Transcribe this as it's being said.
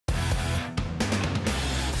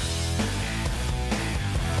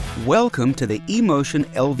Welcome to the eMotion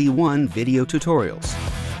LV1 Video Tutorials.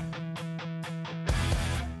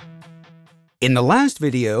 In the last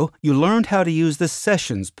video, you learned how to use the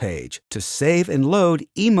Sessions page to save and load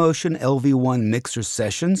eMotion LV1 mixer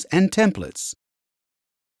sessions and templates.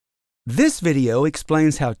 This video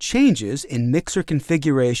explains how changes in mixer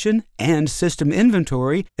configuration and system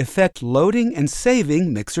inventory affect loading and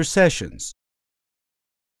saving mixer sessions.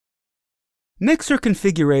 Mixer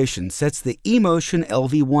configuration sets the eMotion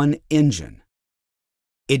LV1 engine.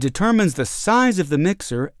 It determines the size of the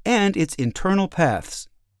mixer and its internal paths.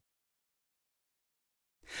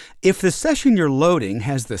 If the session you're loading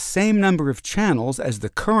has the same number of channels as the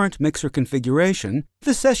current mixer configuration,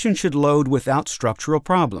 the session should load without structural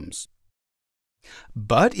problems.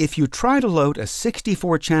 But if you try to load a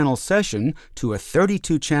 64-channel session to a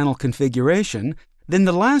 32-channel configuration, then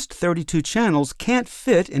the last 32 channels can't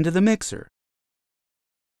fit into the mixer.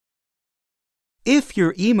 If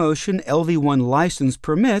your eMotion LV1 license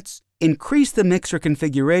permits, increase the mixer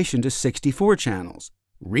configuration to 64 channels.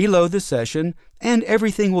 Reload the session, and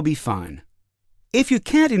everything will be fine. If you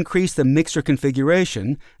can't increase the mixer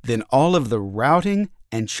configuration, then all of the routing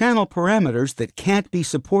and channel parameters that can't be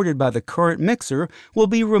supported by the current mixer will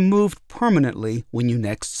be removed permanently when you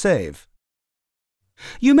next save.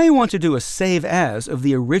 You may want to do a save as of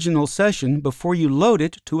the original session before you load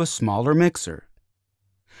it to a smaller mixer.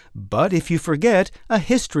 But if you forget, a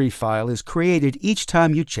history file is created each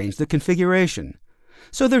time you change the configuration.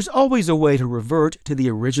 So there's always a way to revert to the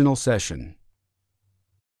original session.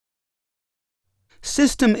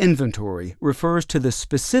 System inventory refers to the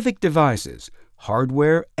specific devices,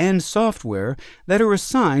 hardware and software, that are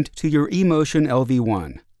assigned to your eMotion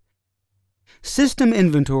LV1. System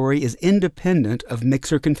inventory is independent of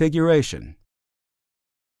mixer configuration.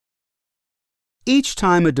 Each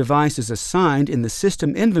time a device is assigned in the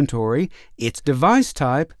system inventory, its device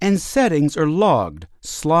type and settings are logged,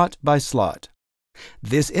 slot by slot.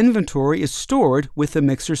 This inventory is stored with the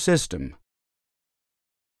mixer system.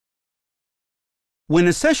 When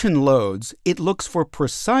a session loads, it looks for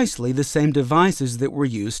precisely the same devices that were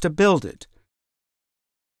used to build it.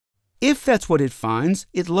 If that's what it finds,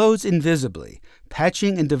 it loads invisibly.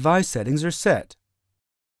 Patching and device settings are set.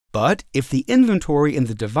 But if the inventory in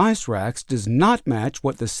the device racks does not match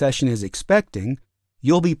what the session is expecting,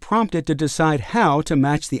 you'll be prompted to decide how to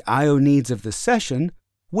match the I/O needs of the session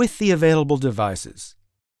with the available devices.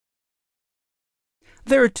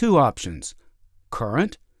 There are two options: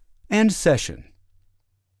 current and session.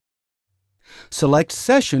 Select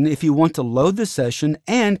Session if you want to load the session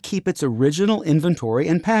and keep its original inventory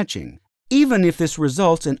and patching, even if this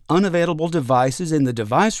results in unavailable devices in the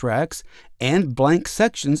device racks and blank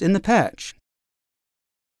sections in the patch.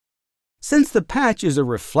 Since the patch is a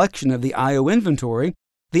reflection of the I/O inventory,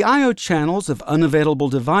 the I/O channels of unavailable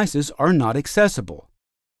devices are not accessible.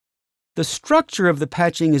 The structure of the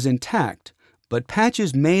patching is intact, but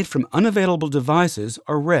patches made from unavailable devices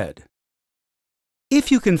are read. If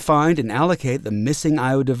you can find and allocate the missing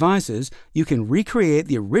I/O devices, you can recreate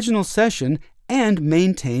the original session and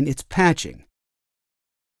maintain its patching.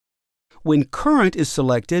 When current is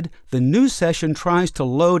selected, the new session tries to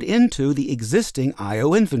load into the existing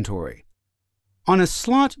I/O inventory. On a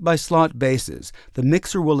slot-by-slot basis, the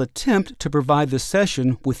mixer will attempt to provide the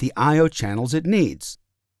session with the I/O channels it needs.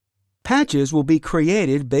 Patches will be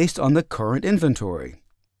created based on the current inventory.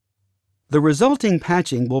 The resulting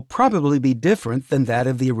patching will probably be different than that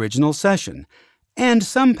of the original session, and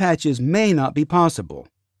some patches may not be possible.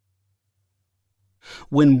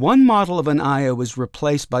 When one model of an I/O is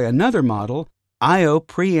replaced by another model, I/O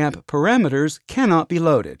preamp parameters cannot be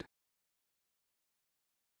loaded.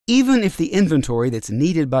 Even if the inventory that's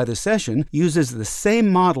needed by the session uses the same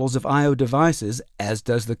models of I/O devices as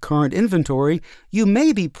does the current inventory, you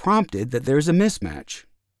may be prompted that there's a mismatch.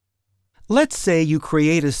 Let's say you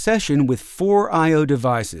create a session with 4 I/O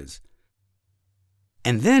devices,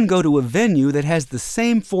 and then go to a venue that has the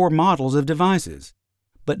same 4 models of devices,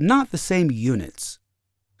 but not the same units.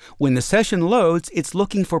 When the session loads, it's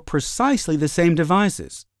looking for precisely the same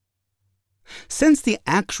devices. Since the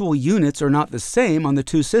actual units are not the same on the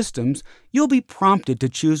two systems, you'll be prompted to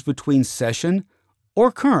choose between session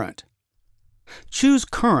or current. Choose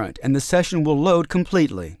current and the session will load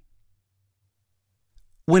completely.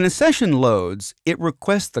 When a session loads, it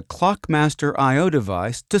requests the Clockmaster I/O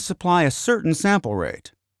device to supply a certain sample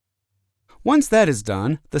rate. Once that is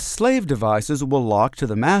done, the slave devices will lock to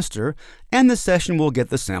the master and the session will get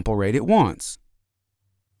the sample rate it wants.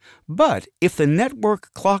 But if the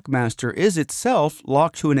network Clockmaster is itself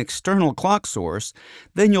locked to an external clock source,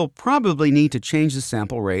 then you'll probably need to change the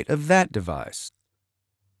sample rate of that device.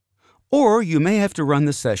 Or you may have to run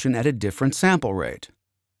the session at a different sample rate.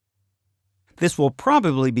 This will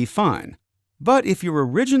probably be fine, but if your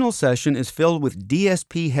original session is filled with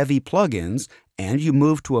DSP-heavy plugins and you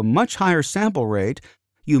move to a much higher sample rate,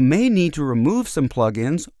 you may need to remove some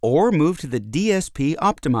plugins or move to the DSP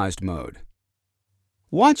optimized mode.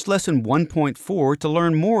 Watch Lesson 1.4 to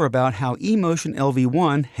learn more about how eMotion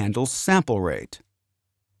LV1 handles sample rate.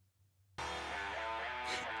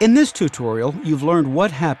 In this tutorial, you've learned what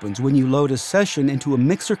happens when you load a session into a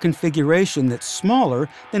mixer configuration that's smaller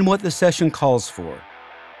than what the session calls for.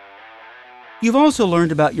 You've also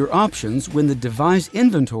learned about your options when the device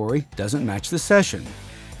inventory doesn't match the session.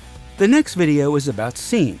 The next video is about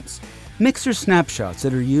scenes, mixer snapshots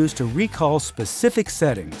that are used to recall specific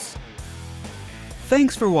settings.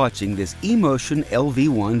 Thanks for watching this eMotion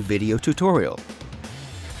LV1 video tutorial.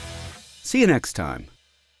 See you next time.